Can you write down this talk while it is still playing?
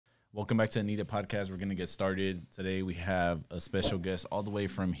Welcome back to the Needed Podcast. We're going to get started. Today we have a special guest all the way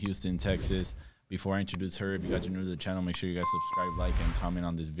from Houston, Texas. Before I introduce her, if you guys are new to the channel, make sure you guys subscribe, like, and comment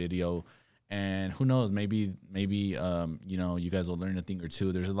on this video. And who knows, maybe you know, you guys will learn a thing or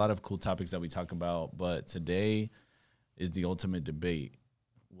two. There's a lot of cool topics that we talk about, but today is the ultimate debate.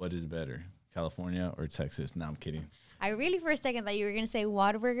 What is better, California or Texas? No, I'm kidding. I really for a second thought you were going to say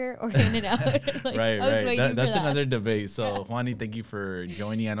Whataburger or In-N-Out. Like, right. That's another debate. So, yeah. Juany, thank you for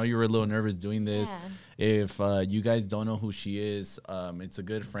joining. I know you were a little nervous doing this. Yeah. If you guys don't know who she is, it's a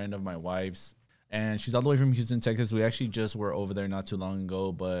good friend of my wife's. And she's all the way from Houston, Texas. We actually just were over there not too long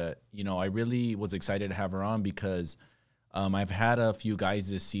ago. But, you know, I really was excited to have her on because I've had a few guys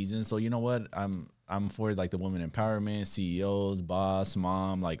this season. So, you know what? I'm for, like, the women empowerment, CEOs, boss,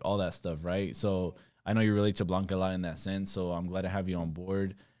 mom, like, all that stuff, right? So I know you relate to Blanca a lot in that sense, so I'm glad to have you on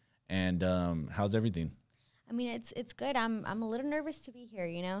board. And how's everything? I mean, it's good. I'm a little nervous to be here,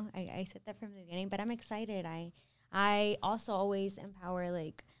 you know. I said that from the beginning, but I'm excited. I also always empower,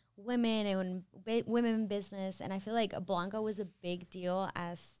 like, women and women in business, and I feel like Blanca was a big deal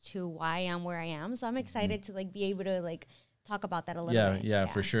as to why I'm where I am. So I'm excited to, like, be able to, like, talk about that a little bit. Yeah,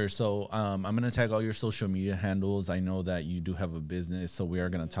 for sure. So I'm going to tag all your social media handles. I know that you do have a business, so we are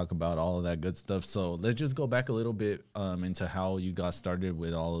going to talk about all of that good stuff. So let's just go back a little bit into how you got started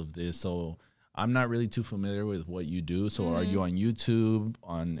with all of this. So I'm not really too familiar with what you do. So are you on YouTube,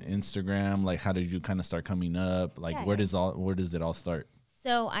 on Instagram? Like, how did you kind of start coming up? Like, where does it all start?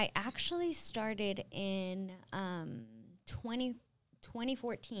 So I actually started in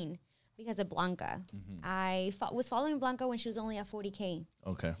 2014. Because of Blanca. I was following Blanca when she was only at 40K.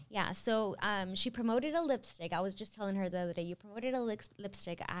 Okay. Yeah, so she promoted a lipstick. I was just telling her the other day, you promoted a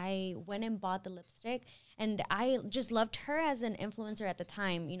lipstick. I went and bought the lipstick, and I just loved her as an influencer at the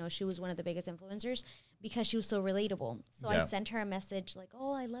time. You know, she was one of the biggest influencers because she was so relatable. So I sent her a message like,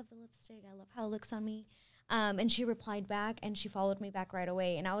 oh, I love the lipstick. I love how it looks on me. And she replied back, and she followed me back right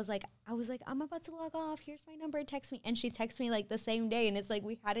away. And I was like, I'm about to log off. Here's my number. Text me. And she texted me like the same day. And it's like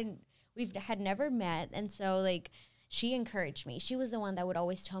we had never met. And so, like, she encouraged me. She was the one that would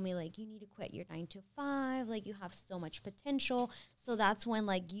always tell me, like, you need to quit your 9 to 5. Like, you have so much potential. So that's when,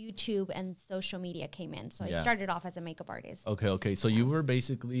 like, YouTube and social media came in. So I started off as a makeup artist. Okay. So you were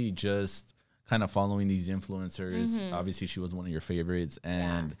basically just kind of following these influencers. Obviously, she was one of your favorites.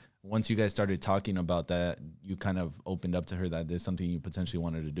 And once you guys started talking about that, you kind of opened up to her that there's something you potentially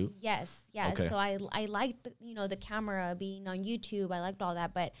wanted to do? Yes. Okay. So I liked, the camera being on YouTube. I liked all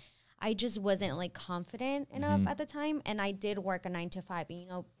that. But I just wasn't, like, confident enough at the time. And I did work a 9 to 5.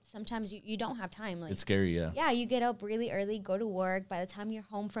 And, sometimes you don't have time. Like, it's scary, yeah. Yeah, you get up really early, go to work. By the time you're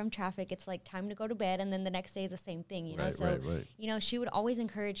home from traffic, it's, like, time to go to bed. And then the next day is the same thing, you know? So, she would always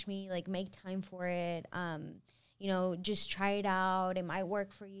encourage me, like, make time for it. Just try it out. It might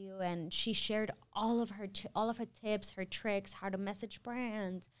work for you. And she shared all of her tips, her tricks, how to message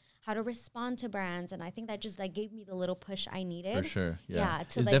brands, how to respond to brands. And I think that just, like, gave me the little push I needed. For sure. Yeah.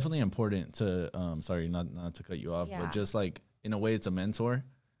 It's like, definitely important to, sorry, not to cut you off, but just, like, in a way, it's a mentor.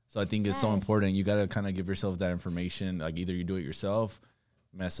 So I think it's so important. You got to kind of give yourself that information. Like, either you do it yourself,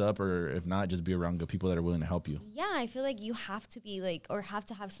 mess up, or if not, just be around good people that are willing to help you. Yeah, I feel like you have to be, like, or have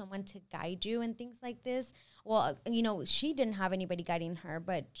to have someone to guide you and things like this. Well, she didn't have anybody guiding her,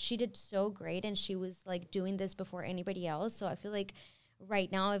 but she did so great, and she was, like, doing this before anybody else. So I feel like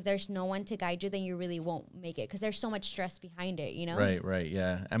right now, if there's no one to guide you, then you really won't make it because there's so much stress behind it, Right,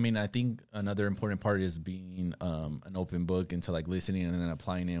 yeah. I mean, I think another important part is being an open book into, like, listening and then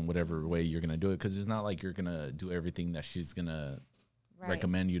applying it in whatever way you're going to do it, because it's not like you're going to do everything that she's going to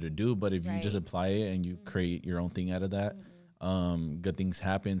recommend you to do, but if you just apply it and you create your own thing out of that, good things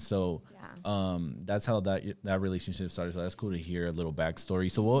happen. So that's how that relationship started. So that's cool to hear a little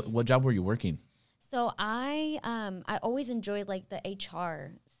backstory. So what job were you working? So I always enjoyed, like, the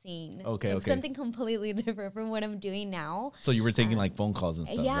HR scene. Okay. Something completely different from what I'm doing now. So you were taking, like, phone calls and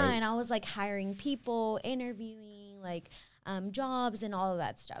stuff, right? And I was, like, hiring people, interviewing, like, jobs and all of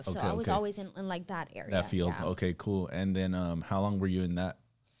that stuff. So I was always in, like, that area. That field. Yeah. Okay, cool. And then how long were you in that?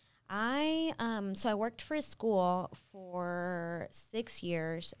 So I worked for a school for 6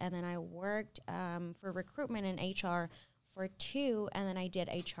 years, and then I worked for recruitment and HR for 2, and then I did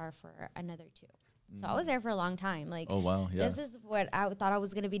HR for another 2. So I was there for a long time. Like, oh wow, yeah. This is what I thought I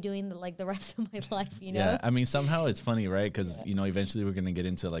was gonna be doing the rest of my life. Yeah, I mean, somehow it's funny, right? Because eventually we're gonna get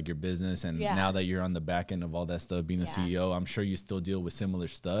into, like, your business, and now that you're on the back end of all that stuff, being a CEO, I'm sure you still deal with similar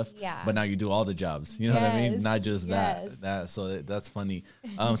stuff. Yeah. But now you do all the jobs. You know what I mean? Not just that. So that's funny.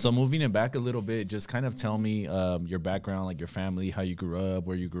 So moving it back a little bit, just kind of tell me your background, like your family, how you grew up,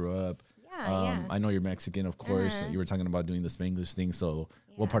 where you grew up. Yeah. I know you're Mexican, of course. You were talking about doing the Spanglish thing. So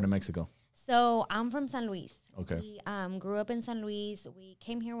what part of Mexico? So I'm from San Luis. Okay. We grew up in San Luis. I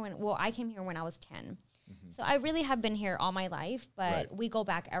came here when I was 10. So I really have been here all my life, but we go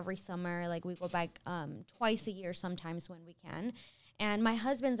back every summer. Like we go back twice a year sometimes when we can. And my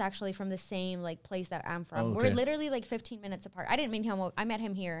husband's actually from the same like place that I'm from. Oh, okay. We're literally like 15 minutes apart. I didn't meet him. I met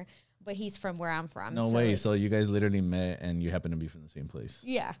him here, but he's from where I'm from. No way. Like, so you guys literally met and you happen to be from the same place.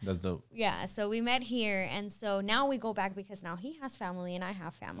 Yeah. That's dope. Yeah. So we met here. And so now we go back because now he has family and I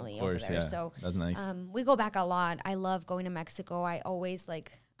have family over there. Yeah. So that's nice. We go back a lot. I love going to Mexico. I always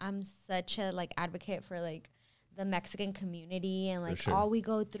I'm such a like advocate for like the Mexican community and like all we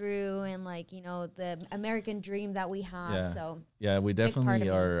go through and like, you know, the American dream that we have. Yeah. So yeah, we definitely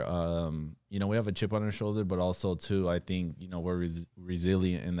are, you know, we have a chip on our shoulder, but also too, I think, you know, we're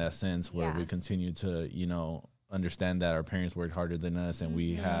resilient in that sense where we continue to, you know, understand that our parents worked harder than us and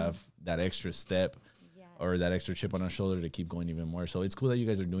we have that extra step or that extra chip on our shoulder to keep going even more. So it's cool that you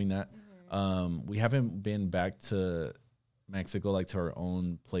guys are doing that. We haven't been back to Mexico, like to our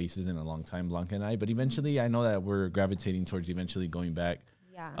own places in a long time, Blanca and I, but eventually I know that we're gravitating towards eventually going back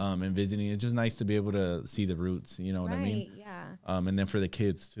and visiting. It's just nice to be able to see the roots, you know what I mean? Yeah. And then for the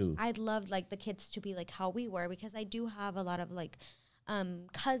kids too. I'd love like the kids to be like how we were, because I do have a lot of like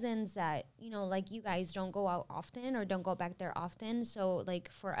cousins that, you know, like you guys don't go out often or don't go back there often. So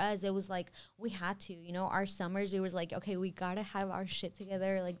like for us, it was like we had to, you know, our summers, it was like, okay, we gotta have our shit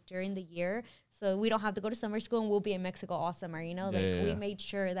together like during the year. So we don't have to go to summer school and we'll be in Mexico all summer, you know? We made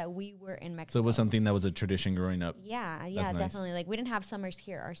sure that we were in Mexico. So it was something that was a tradition growing up. Yeah, nice. Definitely. Like we didn't have summers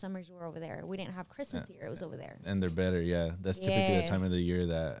here. Our summers were over there. We didn't have Christmas here. It was over there. And they're better, yeah. That's typically the time of the year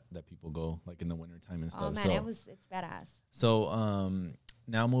that people go, like in the wintertime and stuff. Oh man, so, it's badass. So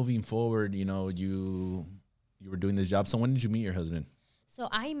now moving forward, you know, you were doing this job. So when did you meet your husband? So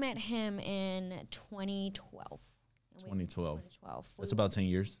I met him in 2012. 2012. That's about 10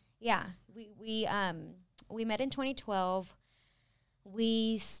 years. Yeah, we met in 2012.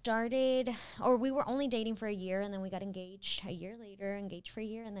 We started, or we were only dating for a year, and then we got engaged a year later. Engaged for a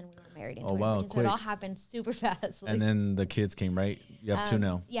year, and then we were married. In 2014. So it all happened super fast. Like, and then the kids came, right? You have two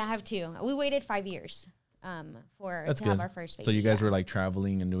now. Yeah, I have two. We waited 5 years to have our first baby. So you guys were like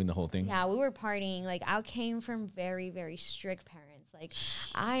traveling and doing the whole thing. Yeah, we were partying. Like I came from very, very strict parents. Like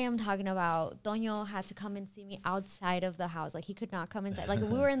I am talking about Toño had to come and see me outside of the house. Like he could not come inside. Like we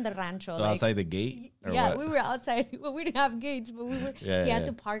were in the rancho. So like, outside the gate? Yeah, we were outside. Well, we didn't have gates, but we were. He had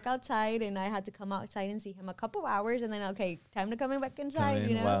to park outside, and I had to come outside and see him a couple hours, and then time to coming back inside.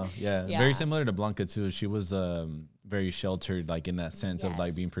 You know? Wow, yeah, very similar to Blanca too. She was very sheltered, like in that sense of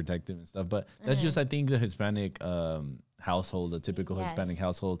like being protective and stuff. But that's just I think the Hispanic household, the typical Hispanic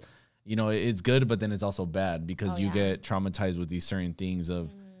household. You know, it's good, but then it's also bad because you get traumatized with these certain things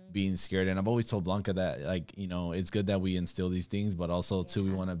of being scared. And I've always told Blanca that, like, you know, it's good that we instill these things, but also, too,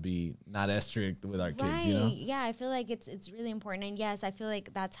 we want to be not as strict with our kids, you know? Yeah, I feel like it's really important. And, yes, I feel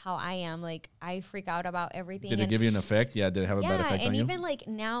like that's how I am. Like, I freak out about everything. Did it give you an effect? Yeah, did it have a bad effect on you? And even, like,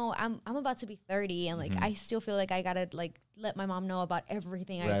 now I'm about to be 30, and, like, I still feel like I got to, like, let my mom know about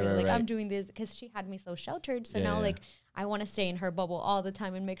everything I do. Like, I'm doing this because she had me so sheltered. So now, like, I want to stay in her bubble all the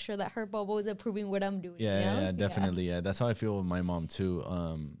time and make sure that her bubble is approving what I'm doing. Yeah, definitely. Yeah, that's how I feel with my mom too.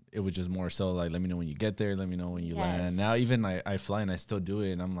 It was just more so like, let me know when you get there, let me know when you land. Now even I fly and I still do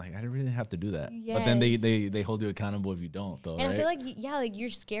it, and I'm like, I don't really have to do that. But then they hold you accountable if you don't, though. And I feel like like you're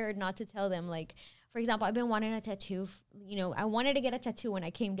scared not to tell them. Like, for example, I've been wanting a tattoo. You know, I wanted to get a tattoo when I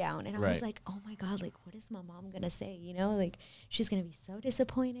came down, and I was like, oh my God, like, what is my mom gonna say? You know, like, she's gonna be so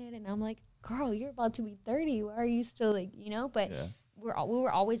disappointed. And I'm like, girl, you're about to be 30. Why are you still like, you know? But we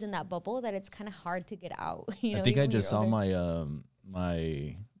were always in that bubble that it's kind of hard to get out. You know, I think I just saw my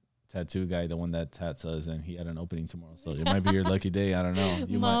my tattoo guy, the one that tats us, and he had an opening tomorrow. So it might be your lucky day. I don't know.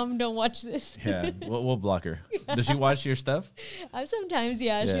 Mom, don't watch this. Yeah, we'll block her. Does she watch your stuff? Sometimes, she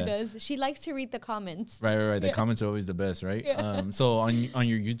does. She likes to read the comments. Right. The comments are always the best, right? Yeah. So on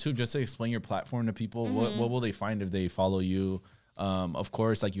your YouTube, just to explain your platform to people, what will they find if they follow you? Of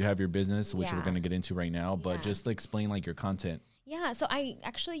course, like you have your business, which we're going to get into right now, but just explain like your content. Yeah. So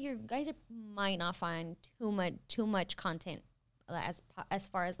you guys might not find too much content as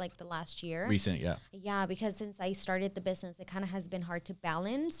far as like the last year. Recent, Yeah, because since I started the business, it kind of has been hard to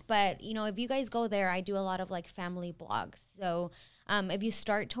balance. But, you know, if you guys go there, I do a lot of like family blogs. So If you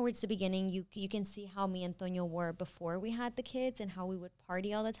start towards the beginning, you can see how me and Toño were before we had the kids and how we would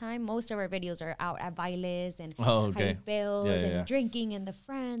party all the time. Most of our videos are out at bailes and jaripeos and drinking and the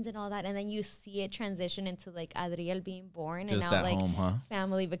friends and all that. And then you see it transition into like Adriel being born just and now like home, huh?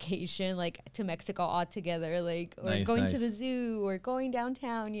 family vacation, like to Mexico all together, like or going to the zoo or going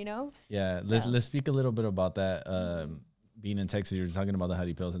downtown, you know? Yeah, so. Let's speak a little bit about that. Being in Texas, you're talking about the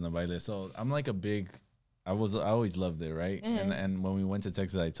jaripeos and the bailes. So I'm like I always loved it, right? And when we went to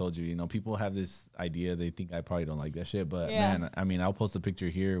Texas, I told you, you know, people have this idea, they think I probably don't like that shit, but man, I mean, I'll post a picture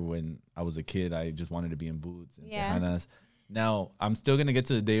here when I was a kid. I just wanted to be in boots and tejanas. Now I'm still gonna get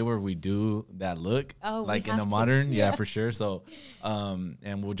to the day where we do that look, like in a modern, for sure. So,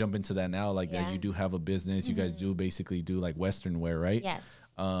 and we'll jump into that now. Like that, you do have a business. You guys do basically do like Western wear, right? Yes.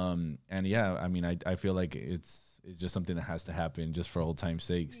 And I mean, I feel like it's just something that has to happen just for old time's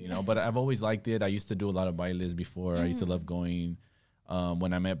sakes, you know. But I've always liked it. I used to do a lot of bailes before. I used to love going.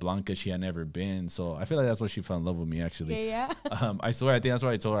 When I met Blanca, she had never been, so I feel like that's why she fell in love with me, actually. Yeah. I swear, I think that's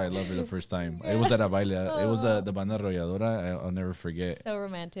why I told her I love her the first time. It was at a baile. It was the Banda Arrolladora. I'll never forget. So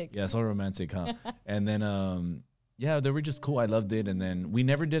romantic. Yeah, so romantic, huh? And then, they were just cool. I loved it. And then we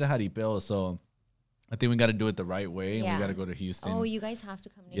never did a jaripeo, so I think we got to do it the right way, and we got to go to Houston. Oh, you guys have to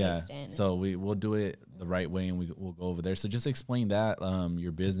come to Houston. So we'll do it the right way, and we'll go over there. So just explain that,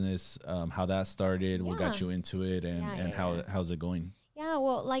 your business, how that started, what got you into it, and how's it going? Yeah,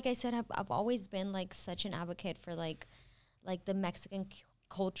 well, like I said, I've always been like such an advocate for like the Mexican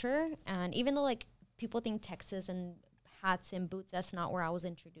culture, and even though like people think Texas and hats and boots, that's not where I was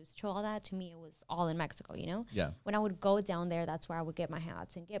introduced to all that. To me, it was all in Mexico, you know? Yeah. When I would go down there, that's where I would get my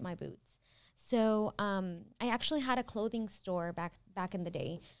hats and get my boots. So I actually had a clothing store back in the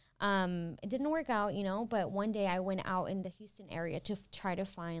day. It didn't work out, you know, but one day I went out in the Houston area to try to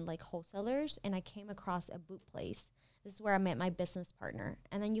find like wholesalers, and I came across a boot place. This is where I met my business partner.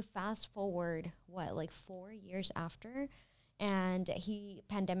 And then you fast forward, like 4 years after, and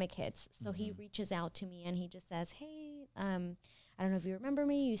pandemic hits. So he reaches out to me and he just says, hey, I don't know if you remember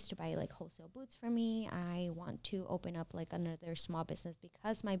me. You used to buy like wholesale boots from me. I want to open up like another small business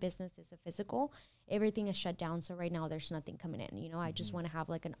because my business is a physical. Everything is shut down. So right now there's nothing coming in. You know, I just want to have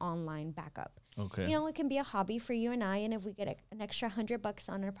like an online backup. Okay. You know, it can be a hobby for you and I. And if we get an extra $100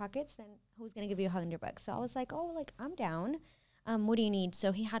 on our pockets, then who's going to give you $100? So I was like, oh, like I'm down. What do you need?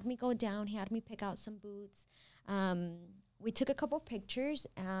 So he had me go down. He had me pick out some boots. We took a couple pictures,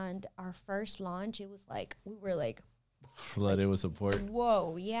 and our first launch, it was like, we were like, flooded with support.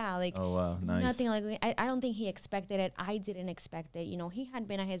 Whoa, yeah, like oh wow, nice. Nothing like I don't think he expected it. I didn't expect it. You know, he had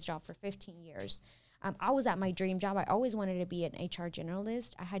been at his job for 15 years. I was at my dream job. I always wanted to be an HR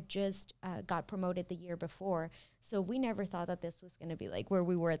generalist. I had just got promoted the year before, so we never thought that this was going to be like where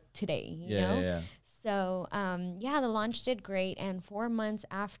we were today. You know? Yeah. So the launch did great, and 4 months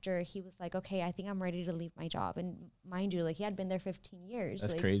after, he was like, "Okay, I think I'm ready to leave my job." And mind you, like he had been there 15 years.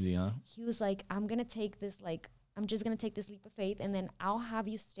 That's like, crazy, huh? He was like, I'm just going to take this leap of faith, and then I'll have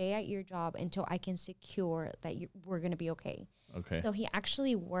you stay at your job until I can secure that we're going to be okay. Okay. So he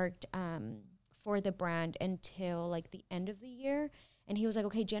actually worked for the brand until like the end of the year. And he was like,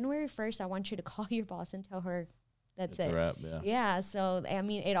 okay, January 1st, I want you to call your boss and tell her that's it. A wrap, yeah. So, I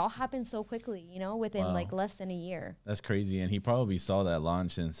mean, it all happened so quickly, you know, within like less than a year. That's crazy. And he probably saw that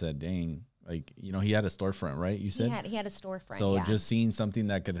launch and said, dang, like, you know, he had a storefront, right? You said he had a storefront. So just seeing something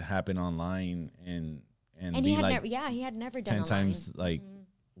that could happen online and be like, he had never done 10 times like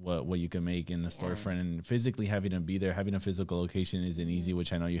what you can make in a storefront, and physically having to be there, having a physical location isn't easy,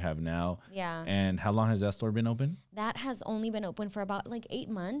 which I know you have now. Yeah. And how long has that store been open? That has only been open for about like 8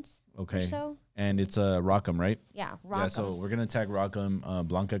 months. Okay. Or so. And it's Rockham, right? Yeah, Rockham. Yeah, so we're gonna tag Rockham.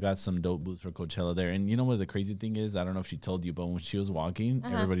 Blanca got some dope boots for Coachella there, and you know what the crazy thing is? I don't know if she told you, but when she was walking,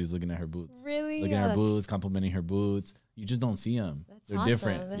 everybody's looking at her boots. Really? Looking at her boots, complimenting her boots. You just don't see them. They're awesome.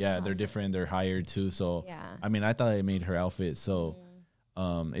 different. That's they're awesome. different. They're hired too. So I mean, I thought it made her outfit. So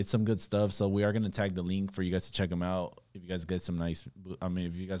it's some good stuff. So we are gonna tag the link for you guys to check them out. If you guys get some nice,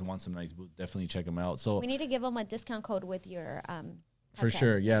 if you guys want some nice boots, definitely check them out. So we need to give them a discount code with your for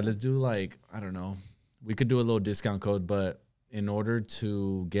sure. Yeah, let's do like, I don't know. We could do a little discount code, but in order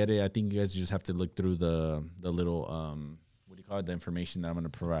to get it, I think you guys just have to look through the little what do you call it? The information that I'm gonna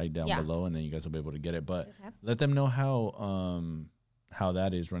provide down below, and then you guys will be able to get it. But let them know how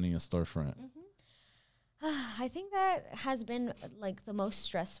that is running a storefront. I think that has been like the most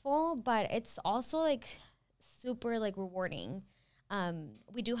stressful, but it's also like super like rewarding.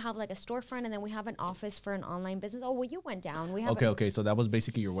 We do have like a storefront, and then we have an office for an online business. Oh, well, you went down. We have okay. So that was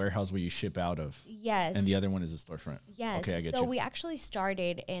basically your warehouse where you ship out of. Yes. And the other one is a storefront. Yes. Okay, I get you. So we actually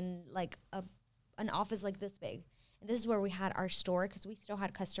started in like an office like this big. And this is where we had our store, because we still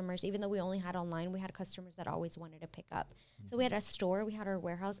had customers. Even though we only had online, we had customers that always wanted to pick up. So we had a store, we had our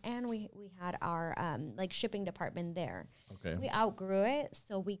warehouse, and we had our like shipping department there. Okay. We outgrew it,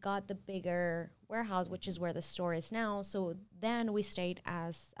 so we got the bigger warehouse, which is where the store is now. So then we stayed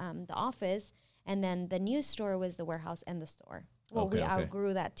as the office, and then the new store was the warehouse and the store. Well, we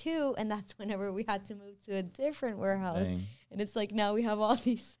outgrew that too, and that's whenever we had to move to a different warehouse. Dang. And it's like now we have all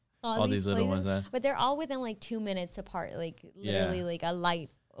these little ones, but they're all within like 2 minutes apart, like literally like a light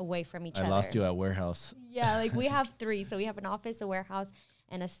away from each other. I lost you at warehouse. Yeah, like we have 3, so we have an office, a warehouse,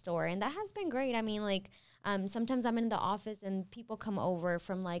 and a store, and that has been great. I mean, like sometimes I'm in the office and people come over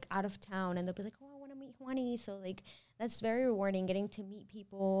from like out of town, and they'll be like, "Oh, I want to meet Juany." So like that's very rewarding, getting to meet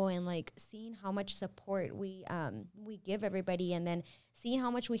people and like seeing how much support we give everybody, and then seeing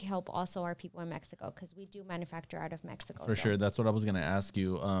how much we help also our people in Mexico, because we do manufacture out of Mexico. For sure. That's what I was going to ask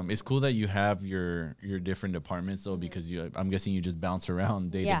you. It's cool that you have your different departments, though, because I'm guessing you just bounce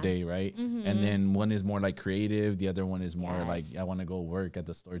around day to day, right? And then one is more like creative. The other one is more like, I want to go work at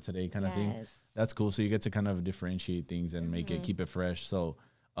the store today kind of thing. That's cool. So you get to kind of differentiate things and keep it fresh. So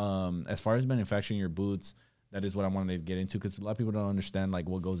as far as manufacturing your boots, that is what I wanted to get into, because a lot of people don't understand like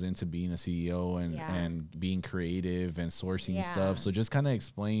what goes into being a CEO and being creative and sourcing stuff. So just kind of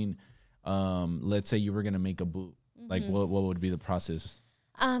explain, let's say you were going to make a boot, like what would be the process?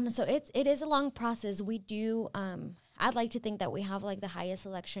 So it is a long process. We do, I'd like to think that we have like the highest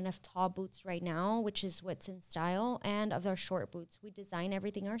selection of tall boots right now, which is what's in style, and of our short boots. We design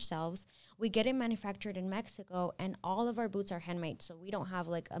everything ourselves. We get it manufactured in Mexico, and all of our boots are handmade. So we don't have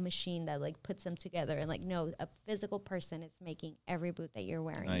like a machine that like puts them together, and like, no, a physical person is making every boot that you're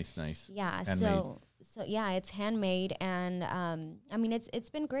wearing. Nice. Yeah. Handmade. So yeah, it's handmade, and I mean, it's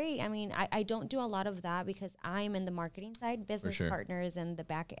been great. I mean, I don't do a lot of that because I'm in the marketing side, business partners, and the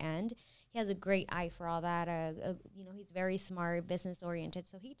back end. He has a great eye for all that. You know, he's very smart, business oriented,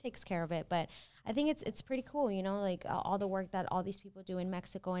 so he takes care of it. But I think it's pretty cool, you know, like all the work that all these people do in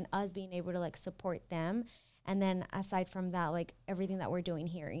Mexico, and us being able to like support them. And then aside from that, like everything that we're doing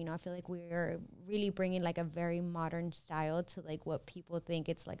here, you know, I feel like we're really bringing like a very modern style to like what people think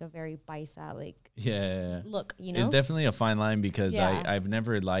it's like a very paisa like look, you know. It's definitely a fine line, because I've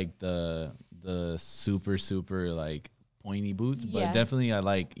never liked the super like pointy boots, but definitely I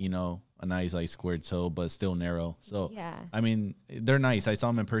like, you know, a nice like square toe, but still narrow. So I mean, they're nice. I saw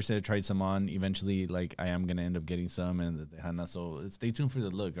them in person. I tried some on. Eventually, like I am gonna end up getting some, and the Tejana. So stay tuned for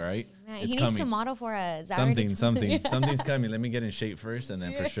the look. All right, it's coming. Needs to model for us. Something's coming. Let me get in shape first, and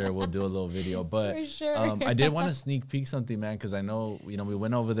then for sure we'll do a little video. But I did want to sneak peek something, man, because I know, you know, we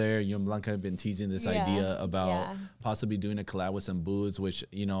went over there. You and Blanca have been teasing this idea about possibly doing a collab with some boots, which,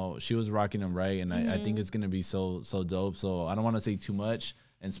 you know, she was rocking them right, and I think it's gonna be so dope. So I don't want to say too much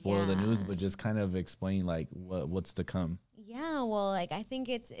and spoil the news, but just kind of explain like what's to come. Yeah, well, like I think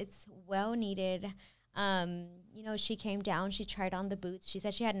it's well needed. You know, she came down, she tried on the boots. She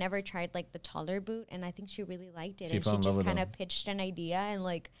said she had never tried like the taller boot, and I think she really liked it. She just kind of pitched an idea, and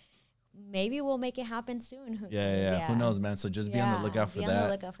like maybe we'll make it happen soon. Who knows, man? So just be on the lookout for that. Be on the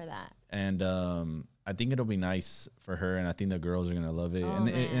lookout for that. And I think it'll be nice for her, and I think the girls are gonna love it.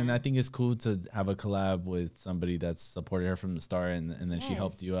 And I think it's cool to have a collab with somebody that's supported her from the start, and then she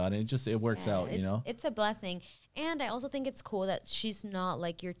helped you out, and it works out, you know. It's a blessing. And I also think it's cool that she's not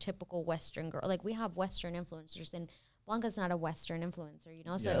like your typical Western girl. Like we have Western influencers, and Blanca's not a Western influencer, you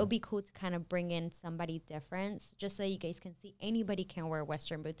know. So it'll be cool to kind of bring in somebody different, just so you guys can see anybody can wear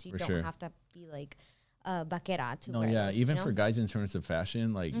Western boots. You don't have to be like vaquera to wear those, even for guys in terms of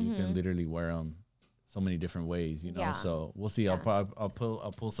fashion, like you can literally wear them so many different ways, you know. So we'll see. I'll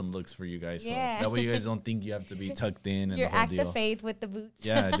pull some looks for you guys, so that way you guys don't think you have to be tucked in and your the whole act deal. of faith with the boots.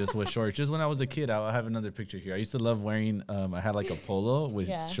 Just with shorts. Just when I was a kid, I have another picture here. I used to love wearing I had like a polo with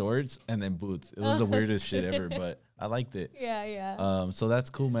shorts and then boots. It was the weirdest shit ever, but I liked it. So that's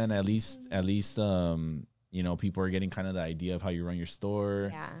cool, man. At least you know, people are getting kind of the idea of how you run your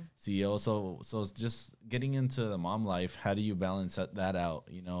store, CEO. So it's just getting into the mom life. How do you balance that out?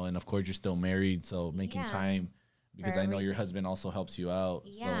 You know, and of course you're still married, so making time, because I know your husband also helps you out.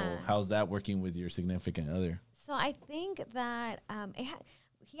 So how's that working with your significant other? So I think that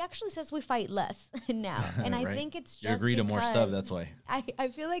he actually says we fight less now, and I think it's just you agree to more stuff. That's why I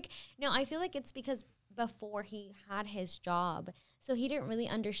feel like it's because before he had his job, so he didn't really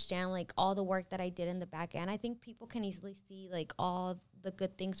understand like all the work that I did in the back end. I think people can easily see like all the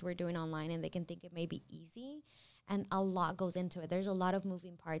good things we're doing online, and they can think it may be easy, and a lot goes into it. There's a lot of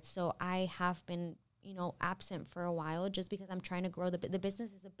moving parts. So I have been, you know, absent for a while just because I'm trying to grow the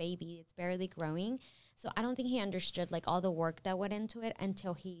business is a baby. It's barely growing. So I don't think he understood like all the work that went into it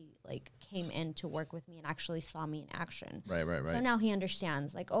until he like came in to work with me and actually saw me in action. Right. So now he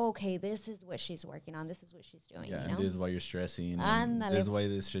understands like, oh, okay, this is what she's working on. This is what she's doing. Yeah, you know? and this is why you're stressing. And this is why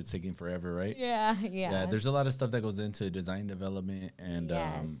this shit's taking forever, right? Yeah. There's a lot of stuff that goes into design development, and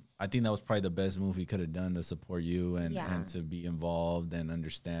I think that was probably the best move he could have done to support you and to be involved and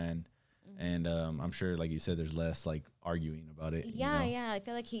understand. And I'm sure, like you said, there's less like arguing about it. Yeah. I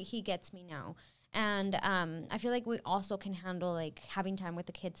feel like he gets me now. And I feel like we also can handle like having time with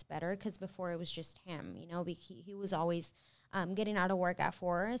the kids better, because before it was just him, you know, he was always getting out of work at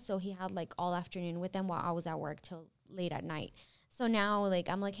 4. So he had like all afternoon with them while I was at work till late at night. So now, like,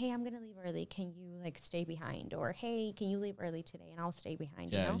 I'm like, hey, I'm going to leave early. Can you, like, stay behind? Or, hey, can you leave early today? And I'll stay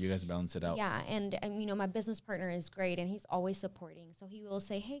behind, yeah, you know? You guys balance it out. Yeah, and, you know, my business partner is great, and he's always supporting. So he will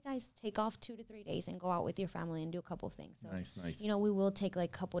say, hey, guys, take off 2 to 3 days and go out with your family and do a couple of things. So, nice. You know, we will take,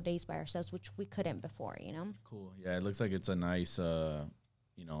 like, a couple of days by ourselves, which we couldn't before, you know? Cool. Yeah, it looks like it's a nice,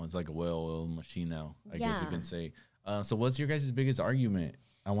 you know, it's like a well-oiled machine now, I guess you can say. So what's your guys' biggest argument?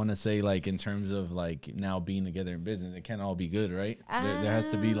 I want to say, like, in terms of, like, now being together in business, it can't all be good, right? There has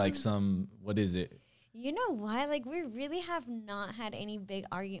to be, like, some, what is it? You know what? Like, we really have not had any big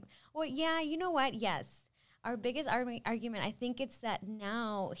argument. Well, yeah, you know what? Yes. Our biggest argument, I think it's that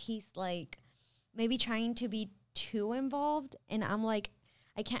now he's, like, maybe trying to be too involved. And I'm like,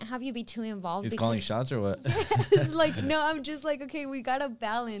 I can't have you be too involved. He's calling shots or what? It's like, no, I'm just like, okay, we got to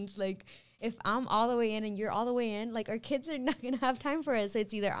balance, like, if I'm all the way in and you're all the way in, like, our kids are not going to have time for us. So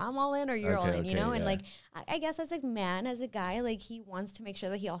it's either I'm all in or you're all in, you know? And, like, I guess as a man, as a guy, like, he wants to make sure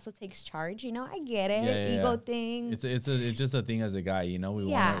that he also takes charge, you know? I get it. Ego thing. It's just a thing as a guy, you know? We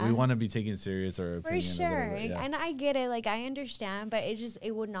want to be taken serious or for sure. And I get it. Like, I understand, but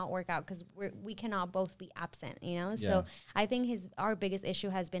it would not work out because we cannot both be absent, you know? So I think our biggest issue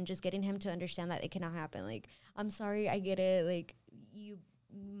has been just getting him to understand that it cannot happen. Like, I'm sorry, I get it. Like, you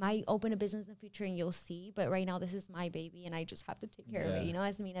might open a business in the future and you'll see, but right now this is my baby and I just have to take care of it, you know,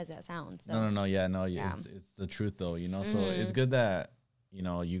 as mean as that sounds. So. No, it's the truth though, you know. So it's good that, you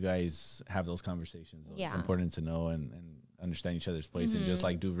know, you guys have those conversations though. It's important to know and understand each other's place and just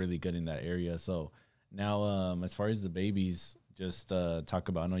like do really good in that area. So now as far as the babies, just talk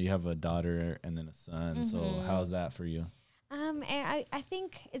about, I know you have a daughter and then a son, so how's that for you? And I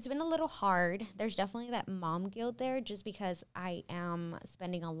think it's been a little hard. There's definitely that mom guilt there just because I am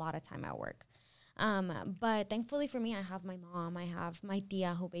spending a lot of time at work. But thankfully for me, I have my mom. I have my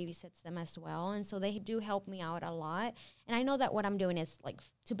tia who babysits them as well. And so they do help me out a lot. And I know that what I'm doing is like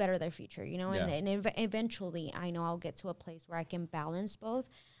to better their future, you know, and eventually I know I'll get to a place where I can balance both.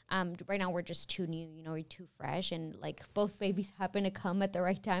 Right now we're just too new, you know, we're too fresh, and like both babies happen to come at the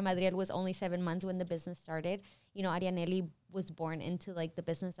right time. Adriel was only 7 months when the business started. You know, Arianelli was born into like the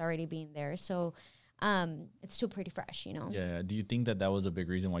business already being there. So it's still pretty fresh, you know? Yeah. Do you think that was a big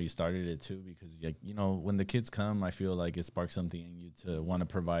reason why you started it too? Because, like, you know, when the kids come, I feel like it sparks something in you to want to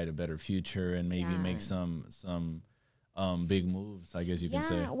provide a better future and maybe make some big moves, I guess you can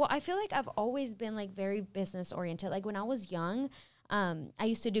say. Well, I feel like I've always been like very business oriented. Like when I was young, I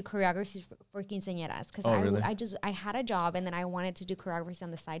used to do choreography for quinceañeras because I had a job and then I wanted to do choreography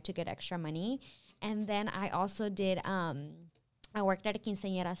on the side to get extra money. And then I also did, I worked at a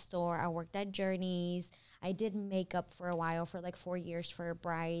quinceañera store. I worked at Journeys. I did makeup for a while, for like 4 years for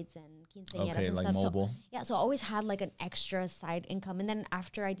brides and quinceañeras and like stuff. Mobile. So I always had like an extra side income. And then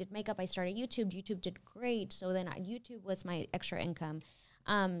after I did makeup, I started YouTube. YouTube did great. So then YouTube was my extra income.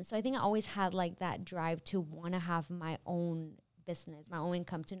 So I think I always had like that drive to want to have my own business, my own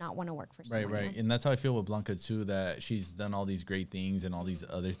income, to not want to work for someone. Right. And that's how I feel with Blanca too, that she's done all these great things and all these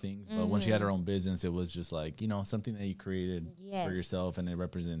other things. But when she had her own business, it was just like, you know, something that you created for yourself and it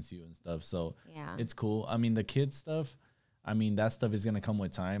represents you and stuff. So it's cool. I mean, the kids stuff, I mean, that stuff is going to come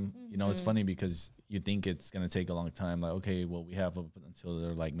with time. You know, it's funny because you think it's going to take a long time. Like, okay, well, we have up until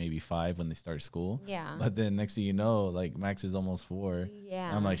they're like maybe 5 when they start school. Yeah. But then next thing you know, like Max is almost 4.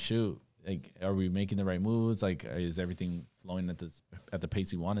 Yeah. I'm like, shoot. Like, are we making the right moves? Like, is everything flowing at the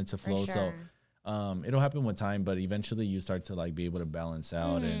pace we want it to flow? Sure. So, it'll happen with time, but eventually you start to like be able to balance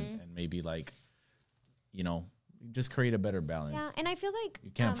out and maybe like, you know, just create a better balance. Yeah, and I feel like you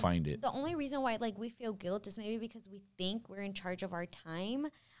can't find it. The only reason why like we feel guilt is maybe because we think we're in charge of our time.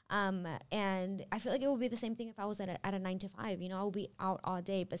 And I feel like it would be the same thing if I was at a 9 to 5, you know, I would be out all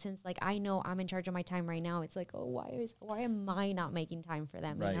day. But since like I know I'm in charge of my time right now, it's like, oh, why am I not making time for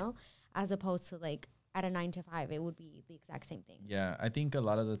them, you know? As opposed to like at a 9 to 5, it would be the exact same thing. Yeah, I think a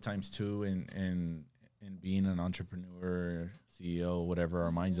lot of the times too, in being an entrepreneur, CEO, whatever,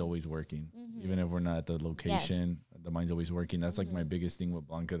 our mind's always working. Even if we're not at the location, the mind's always working. That's like my biggest thing with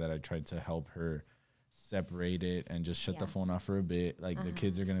Blanca that I tried to help her separate it and just shut the phone off for a bit. Like the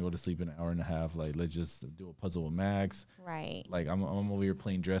kids are gonna go to sleep in an hour and a half. Like let's just do a puzzle with Max. Right. Like I'm over here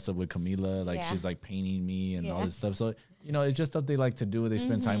playing dress up with Camila. Like she's like painting me and all this stuff. So you know, it's just stuff they like to do. They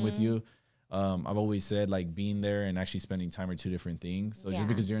spend time with you. I've always said like being there and actually spending time are two different things. So just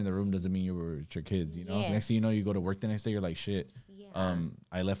because you're in the room doesn't mean you were with your kids, you know. Next thing you know, you go to work the next day, you're like, shit.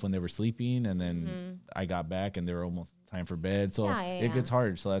 I left when they were sleeping, and then I got back and they were almost time for bed. So it gets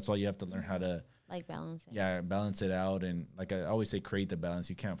hard. So that's why you have to learn how to like balance it. Yeah, balance it out. And like I always say, create the balance.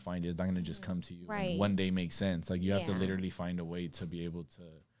 You can't find it. It's not gonna just come to you. Right. One day makes sense. Like you have to literally find a way to be able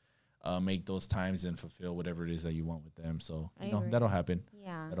to make those times and fulfill whatever it is that you want with them. So you know that'll happen.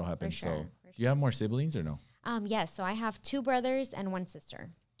 Yeah, that'll happen. For sure, so do you have more siblings or no? Yes. So I have 2 brothers and 1 sister.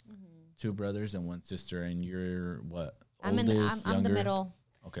 2 brothers and 1 sister, and you're what? I'm the middle.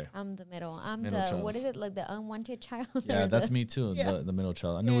 Okay. I'm the middle. I'm middle the child. What is it, like the unwanted child? Yeah, that's me too. The middle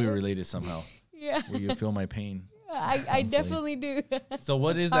child. I knew we were related somehow. Yeah. Will you feel my pain? I definitely do. So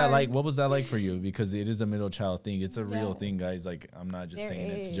what is that like? What was that like for you? Because it is a middle child thing. It's a real thing, guys. Like I'm not just saying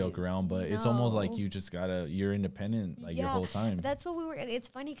it to joke around, but it's almost like you just you're independent like your whole time. That's what we were. It's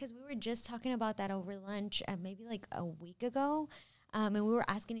funny because we were just talking about that over lunch maybe like a week ago. And we were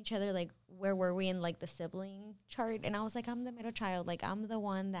asking each other, like, where were we in, like, the sibling chart? And I was like, I'm the middle child. Like, I'm the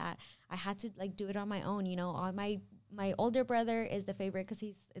one that I had to, like, do it on my own, you know. My older brother is the favorite because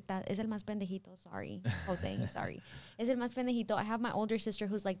es el más pendejito. Sorry, Jose, sorry. Es el más pendejito. I have my older sister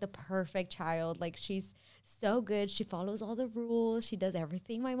who's, like, the perfect child. Like, she's so good. She follows all the rules. She does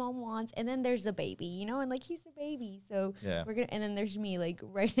everything my mom wants. And then there's a baby, you know, and like he's a baby. So and then there's me like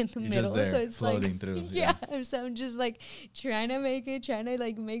right in the middle. Just there, so it's floating like through. So I'm just like trying to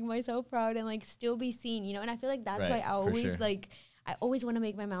like make myself proud and like still be seen, you know. And I feel like that's why I always I always want to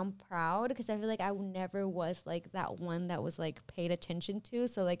make my mom proud because I feel like I never was like that one that was like paid attention to.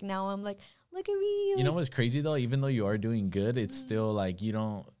 So like now I'm like, look at me. You know what's crazy though? Even though you are doing good, it's still like you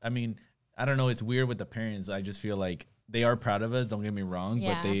don't. I mean, I don't know. It's weird with the parents. I just feel like they are proud of us. Don't get me wrong,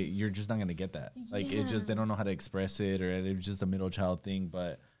 but you're just not gonna get that. Like it's just they don't know how to express it, or it's just a middle child thing.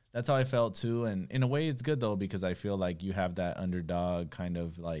 But that's how I felt too. And in a way, it's good though because I feel like you have that underdog kind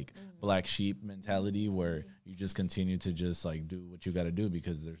of like black sheep mentality where you just continue to just like do what you got to do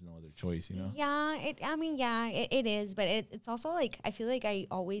because there's no other choice, you know? Yeah. It is, but it's also like I feel like I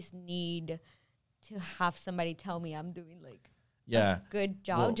always need to have somebody tell me I'm doing like. A good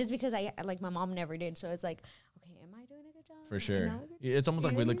job just because I like my mom never did, so it's like, okay, am I doing a good job? For sure. It's almost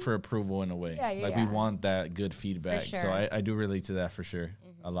like we look for approval in a way. We want that good feedback. Sure. So I do relate to that for sure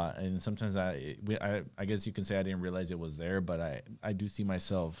a lot. And sometimes I guess you can say I didn't realize it was there, but I do see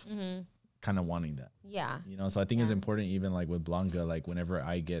myself kind of wanting that. Yeah. You know, so I think it's important even like with Blanca, like whenever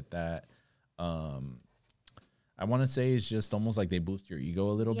I get that, I want to say it's just almost like they boost your ego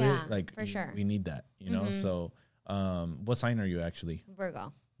a little bit. Like for sure. We need that, you know? So what sign are you actually?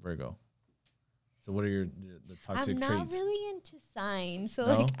 Virgo. So what are the toxic traits? I'm not really into signs. So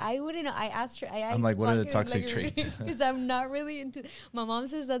like I wouldn't know. I asked I'm like, what are the toxic traits? Because I'm not really into my mom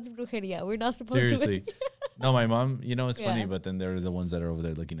says that's brujeria. We're not supposed Seriously. No, my mom, you know, it's funny, but then they're the ones that are over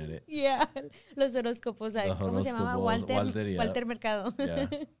there looking at it. Yeah. Los horóscopos. ¿Cómo se llama? Walter Mercado. Yeah.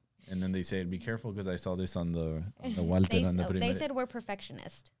 And then they said, be careful because I saw this on the Walter. They said we're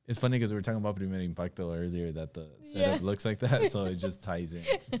perfectionist. It's funny because we were talking about Primer Impacto earlier that the setup looks like that. So it just ties in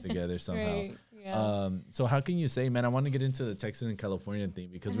together somehow. Right. Yeah. So how can you say, man, I want to get into the Texas and California thing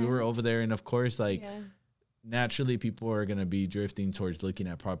because we were over there and of course like naturally people are going to be drifting towards looking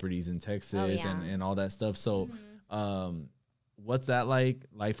at properties in Texas and all that stuff. So what's that like?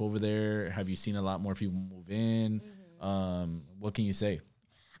 Life over there? Have you seen a lot more people move in? What can you say?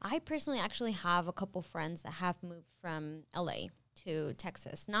 I personally actually have a couple friends that have moved from LA to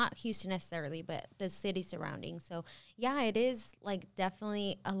Texas, not Houston necessarily, but the city surrounding. So yeah, it is like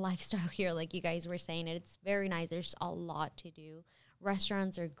definitely a lifestyle here. Like you guys were saying, it's very nice. There's a lot to do.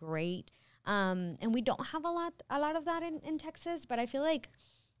 Restaurants are great. And we don't have a lot of that in Texas, but I feel like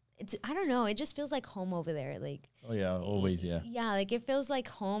I don't know. It just feels like home over there. Like, oh yeah, always. Yeah. Yeah. Like it feels like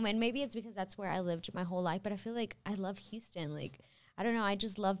home. And maybe it's because that's where I lived my whole life, but I feel like I love Houston. Like, I don't know. I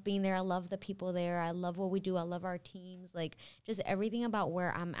just love being there. I love the people there. I love what we do. I love our teams. Like just everything about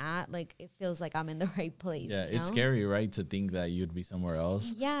where I'm at. Like it feels like I'm in the right place. Yeah, it's scary, right? To think that you'd be somewhere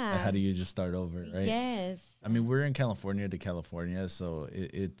else. Yeah. Like, how do you just start over, right? Yes. I mean, we're in California to California, so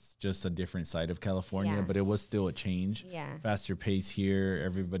it's just a different side of California, but it was still a change. Yeah. Faster pace here.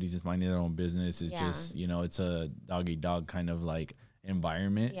 Everybody's just minding their own business. It's just, you know, it's a dog-eat-dog kind of like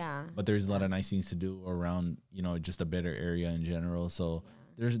environment. Yeah. But there's a lot of nice things to do around, you know, just a better area in general. So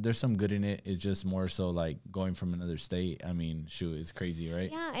there's some good in it. It's just more so like going from another state. I mean, shoot, it's crazy, right?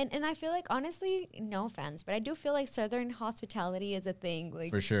 Yeah, and I feel like, honestly, no offense, but I do feel like Southern hospitality is a thing.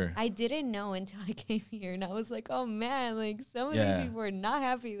 Like, for sure. I didn't know until I came here, and I was like, oh man, like some of these people are not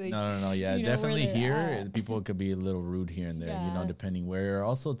happy. Like, no, yeah, definitely here people could be a little rude here and there, you know, depending where.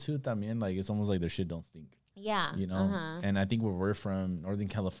 Also, too, también, like it's almost like their shit don't stink. Yeah. You know, and I think where we're from, Northern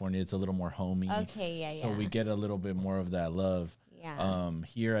California, it's a little more homey. Okay, yeah. So we get a little bit more of that love. Yeah.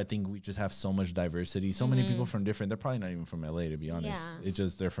 Here, I think we just have so much diversity. So many people from different, they're probably not even from LA, to be honest. Yeah. It's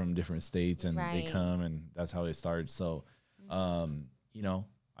just they're from different states and they come and that's how it starts. So, you know,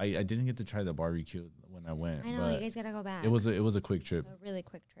 I didn't get to try the barbecue when I went. I know, you guys got to go back. It was a quick trip. A really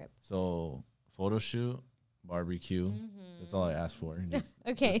quick trip. So, photo shoot, barbecue. That's all I asked for.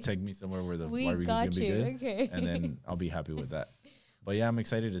 Just take me somewhere where the barbecue's going to be good. Okay. And then I'll be happy with that. But yeah, I'm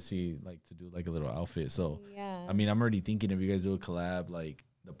excited to see, like, to do like a little outfit. So, I mean, I'm already thinking if you guys do a collab, like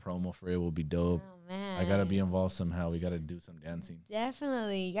the promo for it will be dope. Oh, man. I got to be involved somehow. We got to do some dancing.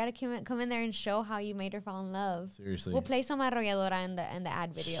 Definitely. You got to come in there and show how you made her fall in love. Seriously. We'll play some arrolladora in the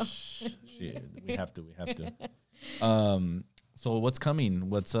ad video. Shit, we have to. So what's coming?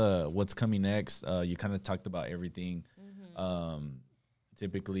 What's coming next? You kind of talked about everything.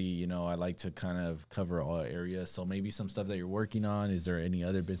 Typically, you know, I like to kind of cover all areas. So maybe some stuff that you're working on. Is there any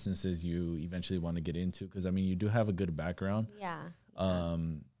other businesses you eventually want to get into? Because, I mean, you do have a good background. Yeah.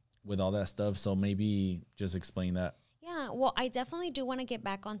 With all that stuff. So maybe just explain that. Yeah. Well, I definitely do want to get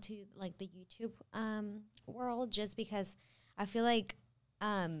back onto, like, the YouTube world, just because I feel like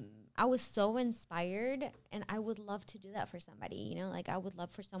I was so inspired and I would love to do that for somebody, you know? Like, I would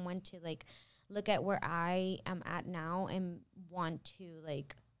love for someone to, like, look at where I am at now and want to,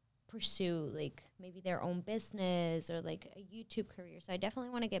 like, pursue, like, maybe their own business or, like, a YouTube career. So I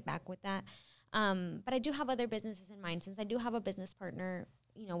definitely want to get back with that. But I do have other businesses in mind, since I do have a business partner,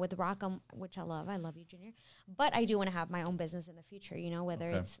 you know, with Rock'em, which I love. I love you, Junior. But I do want to have my own business in the future, you know, whether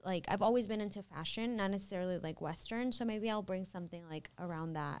it's, like, I've always been into fashion, not necessarily, like, Western. So maybe I'll bring something, like,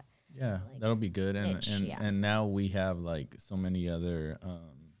 around that. Yeah, like, that'll be good. And now we have, like, so many other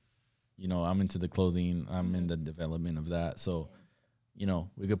you know, I'm into the clothing. I'm in the development of that. So, you know,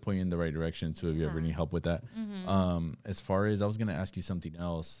 we could point you in the right direction too if you ever need help with that. As far as, I was going to ask you something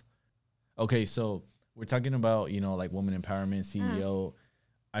else. Okay, so we're talking about, you know, like woman empowerment, CEO.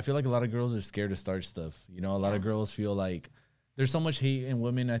 I feel like a lot of girls are scared to start stuff. You know, a lot of girls feel like there's so much hate in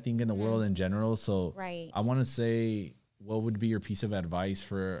women, I think, in the world in general. So I want to say, what would be your piece of advice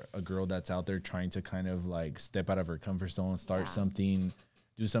for a girl that's out there trying to kind of like step out of her comfort zone, start something,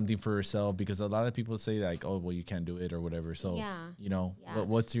 do something for herself? Because a lot of people say like, oh, well, you can't do it or whatever. So, you know,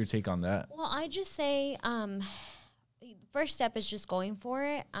 what's your take on that? Well, I just say, first step is just going for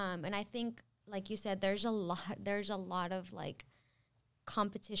it. And I think, like you said, there's a lot of like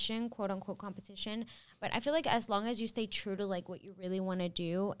competition, quote unquote competition. But I feel like as long as you stay true to like what you really want to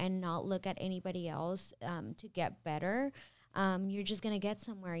do and not look at anybody else to get better, you're just going to get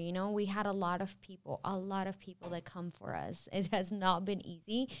somewhere. You know, we had a lot of people that come for us. It has not been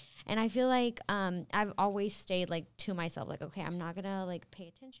easy. And I feel like I've always stayed like to myself, like, okay, I'm not going to like pay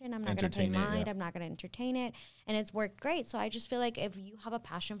attention. I'm not going to pay mind. I'm not going to entertain it. And it's worked great. So I just feel like if you have a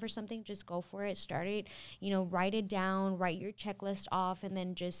passion for something, just go for it. Start it, you know, write it down, write your checklist off, and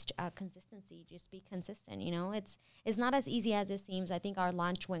then just consistency, just be consistent. You know, it's not as easy as it seems. I think our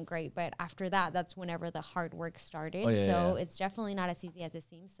launch went great, but after that, that's whenever the hard work started. It's definitely not as easy as it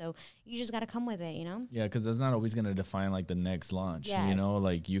seems. So you just got to come with it, you know? Yeah, because that's not always going to define like the next launch. You know,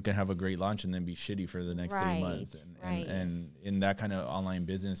 like you can have a great launch and then be shitty for the next 3 months. And in that kind of online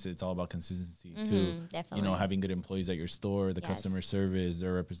business, it's all about consistency too. Definitely. You know, having good employees at your store, the customer service,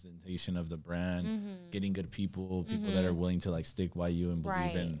 their representation of the brand, getting good people that are willing to like stick by you and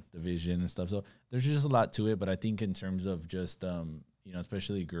believe in the vision and stuff. So there's just a lot to it. But I think in terms of just, you know,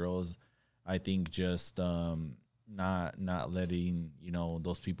 especially girls, I think just not letting, you know,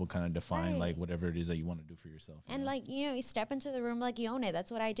 those people kind of define like whatever it is that you want to do for yourself. And like, you know, you step into the room like you own it.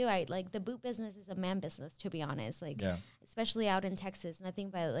 That's what I do. I like the boot business is a man business, to be honest. Like, especially out in Texas, nothing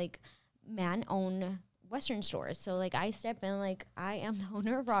but like man owned Western stores. So like I step in like I am the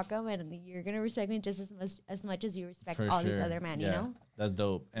owner of Rock'em, and you're gonna respect me just as much as you respect for all these other men. You know, that's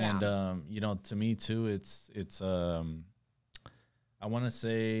dope. And you know, to me too, it's I want to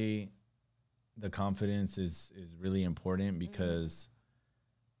say the confidence is really important because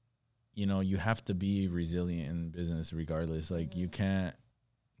you know, you have to be resilient in business regardless. Like you can't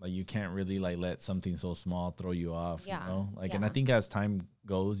really like let something so small throw you off, you know? Like, and I think as time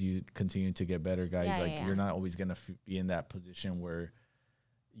goes, you continue to get better, guys. You're not always going to be in that position where,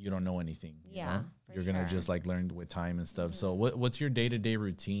 you don't know anything. You know? You're gonna just like learn with time and stuff. So what's your day-to-day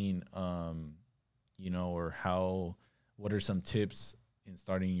routine? You know, or what are some tips in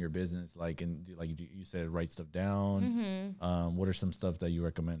starting your business? Like you said, write stuff down. What are some stuff that you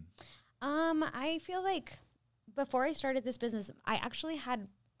recommend? I feel like before I started this business, I actually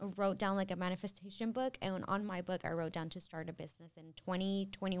wrote down like a manifestation book, and on my book I wrote down to start a business in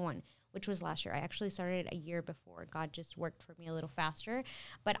 2021, which was last year. I actually started a year before. God just worked for me a little faster,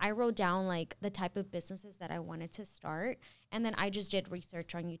 but I wrote down like the type of businesses that I wanted to start, and then I just did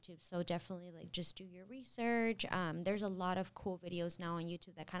research on YouTube. So definitely like just do your research. There's a lot of cool videos now on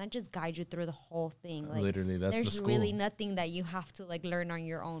YouTube that kind of just guide you through the whole thing. Like literally, there's really nothing that you have to like learn on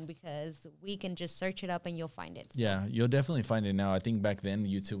your own, because we can just search it up and you'll find it. So. Yeah, you'll definitely find it now. I think back then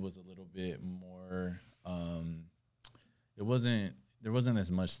YouTube was a little bit more there wasn't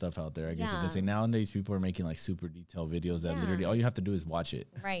as much stuff out there, I guess you could say. Nowadays people are making like super detailed videos that literally all you have to do is watch it.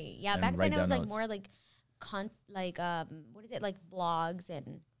 Right. Yeah, back then it was like more like what is it, like blogs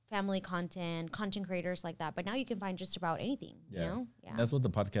and family content creators like that. But now you can find just about anything, you know? Yeah. That's what the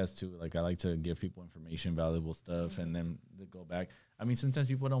podcast too. Like I like to give people information, valuable stuff, and then they go back. I mean, sometimes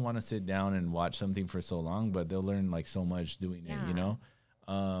people don't want to sit down and watch something for so long, but they'll learn like so much doing it, you know?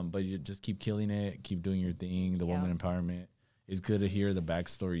 But you just keep killing it, keep doing your thing, the woman empowerment. It's good to hear the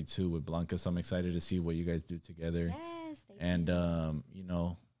backstory too with Blanca. So I'm excited to see what you guys do together. Yes, and you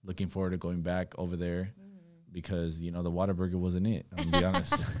know, looking forward to going back over there. Because, you know, the Whataburger wasn't it. I'm going to be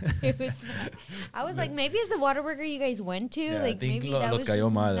honest. It was not. I was like, maybe it's the Whataburger you guys went to. Yeah, like, I think maybe that was cayó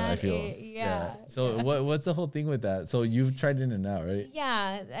just mal, not I feel. Yeah. So what's the whole thing with that? So you've tried In-N-Out, right?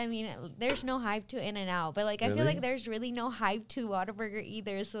 Yeah. I mean, there's no hype to In-N-Out. But, like, I feel like there's really no hype to Whataburger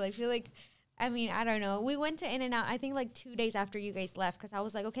either. So I feel like, I mean, I don't know. We went to In-N-Out, I think, like 2 days after you guys left, because I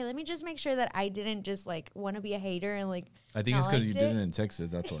was like, okay, let me just make sure that I didn't just, like, want to be a hater and, like, I think it's because you did it in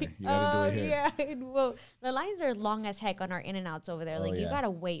Texas. That's why. You got to do it here. Yeah. Well, the lines are long as heck on our In-N-Outs over there. Like, you got to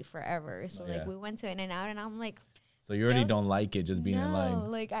wait forever. So, like, we went to In-N-Out, and I'm like... So you already don't like it just being in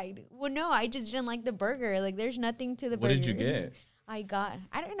line? Like, I just didn't like the burger. Like, there's nothing to the burger. What did you get? I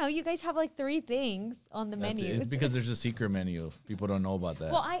don't know. You guys have like 3 things on the menu. It's because there's a secret menu. People don't know about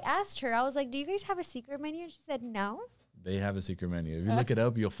that. Well, I asked her. I was like, do you guys have a secret menu? And she said, no. They have a secret menu. If you look it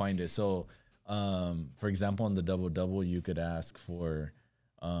up, you'll find it. So, for example, on the double, you could ask for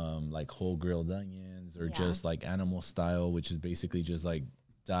like whole grilled onions or just like animal style, which is basically just like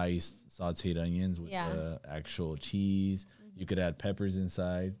diced sauteed onions with the actual cheese. You could add peppers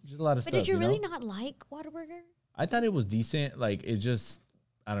inside. Just a lot of stuff. But did you really not like Whataburger? I thought it was decent. Like, it just,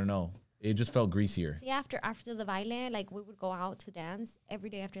 I don't know. It just felt greasier. See, after the baile, like, we would go out to dance. Every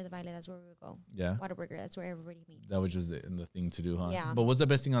day after the baile, that's where we would go. Yeah. Whataburger, that's where everybody meets. That was just the thing to do, huh? Yeah. But what's the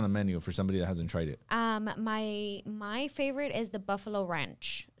best thing on the menu for somebody that hasn't tried it? My favorite is the Buffalo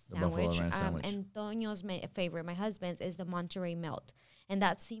Ranch sandwich. The Buffalo Ranch sandwich. Antonio's favorite, my husband's, is the Monterey Melt. And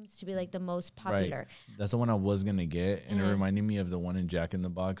that seems to be, like, the most popular. Right. That's the one I was going to get. And it reminded me of the one in Jack in the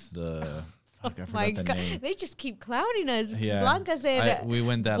Box, the... Fuck, I forgot the name. They just keep clowning us. Yeah. Blanca said we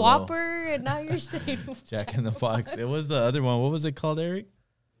went that Whopper, low. And now you're saying Jack in the Box. It was the other one. What was it called, Eric?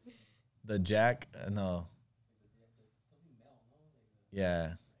 The Jack? No.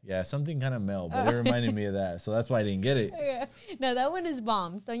 Yeah. Yeah, something kind of Mel, but it reminded me of that. So that's why I didn't get it. Yeah. No, that one is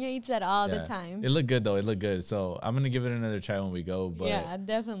bomb. Tonya eats that all the time. It looked good, though. It looked good. So I'm going to give it another try when we go. But yeah,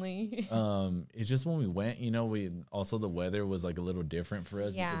 definitely. It's just when we went, you know, the weather was like a little different for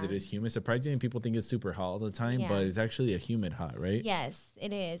us because it is humid. Surprisingly, people think it's super hot all the time, but it's actually a humid hot, right? Yes,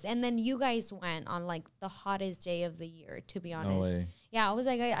 it is. And then you guys went on like the hottest day of the year, to be honest. No way. Yeah, I was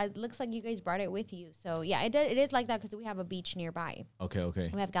like, it looks like you guys brought it with you. So, yeah, it is like that because we have a beach nearby. Okay.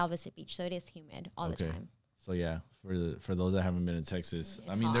 We have Galveston Beach, so it is humid all the time. So, yeah, for those that haven't been in Texas,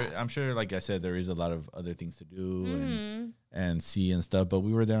 I mean, I'm sure, like I said, there is a lot of other things to do and see and stuff. But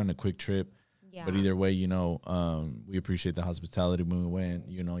we were there on a quick trip. Yeah. But either way, you know, we appreciate the hospitality when we went.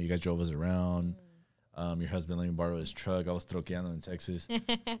 You know, you guys drove us around. Your husband let me borrow his truck. I was troqueando in Texas.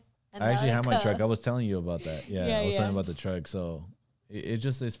 I actually have my truck. I was telling you about that. Yeah, I was telling about the truck. So...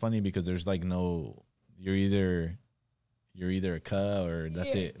 It's funny because there's like you're either a cuh or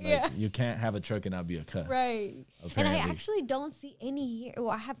that's it. Like you can't have a truck and not be a cuh. Right. Apparently. And I actually don't see any here. Well,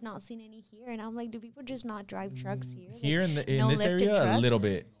 I have not seen any here. And I'm like, do people just not drive trucks here? Here in this area, trucks? A little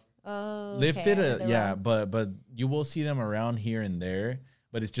bit. Oh, lifted, but you will see them around here and there.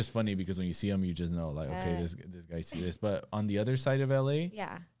 But it's just funny because when you see them, you just know, like, okay, this guy see this. But on the other side of LA,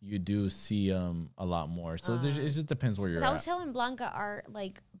 you do see a lot more. So it just depends where you're at. I was telling Blanca, our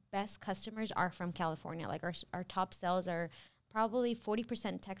like best customers are from California. Like our top sales are probably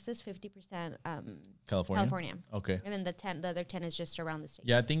 40% Texas, 50% California. Okay. And then the other 10 is just around the states.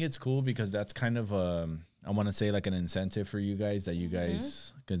 Yeah, I think it's cool because that's kind of I want to say like an incentive for you guys that you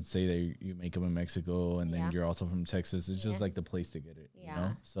guys could say that you make them in Mexico and then you're also from Texas. It's just like the place to get it, you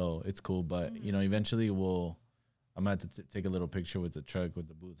know? So it's cool, but you know, eventually I'm gonna have to take a little picture with the truck with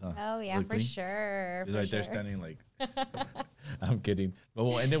the boots, huh? Oh yeah, for sure. He's right there standing like. I'm kidding, but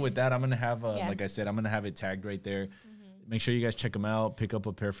we'll end it with that. I'm gonna have like I said, I'm gonna have it tagged right there. Make sure you guys check them out. Pick up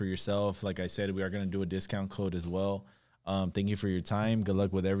a pair for yourself. Like I said, we are gonna do a discount code as well. Thank you for your time. Good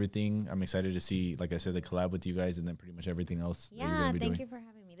luck with everything. I'm excited to see, like I said, the collab with you guys and then pretty much everything else. Yeah, thank you for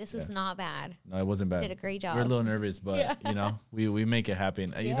having me. This was not bad. No, it wasn't bad. You did a great job. We're a little nervous, but you know, we make it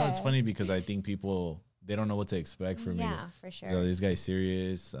happen. You know, it's funny because I think people. They don't know what to expect from me. Yeah, for sure. You know, this guy's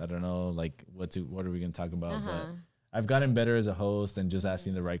serious. I don't know, like, what are we going to talk about? But I've gotten better as a host and just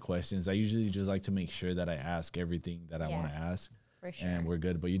asking the right questions. I usually just like to make sure that I ask everything that I want to ask. For sure. And we're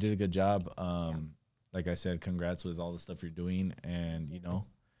good. But you did a good job. Like I said, congrats with all the stuff you're doing. And, you know,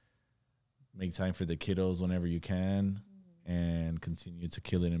 make time for the kiddos whenever you can. And continue to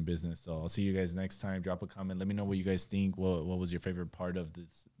kill it in business. So I'll see you guys next time. Drop a comment. Let me know what you guys think. What was your favorite part of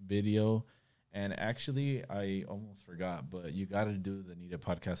this video? And actually, I almost forgot, but you got to do the Needed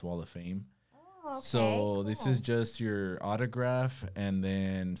Podcast Wall of Fame. Oh, okay. So this is just your autograph and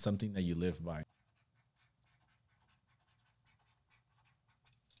then something that you live by.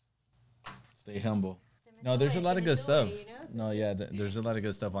 Stay humble. No, there's a lot of good stuff. No, yeah, there's a lot of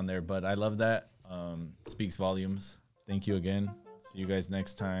good stuff on there, but I love that. Speaks volumes. Thank you again. See you guys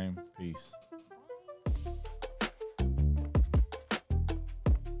next time. Peace.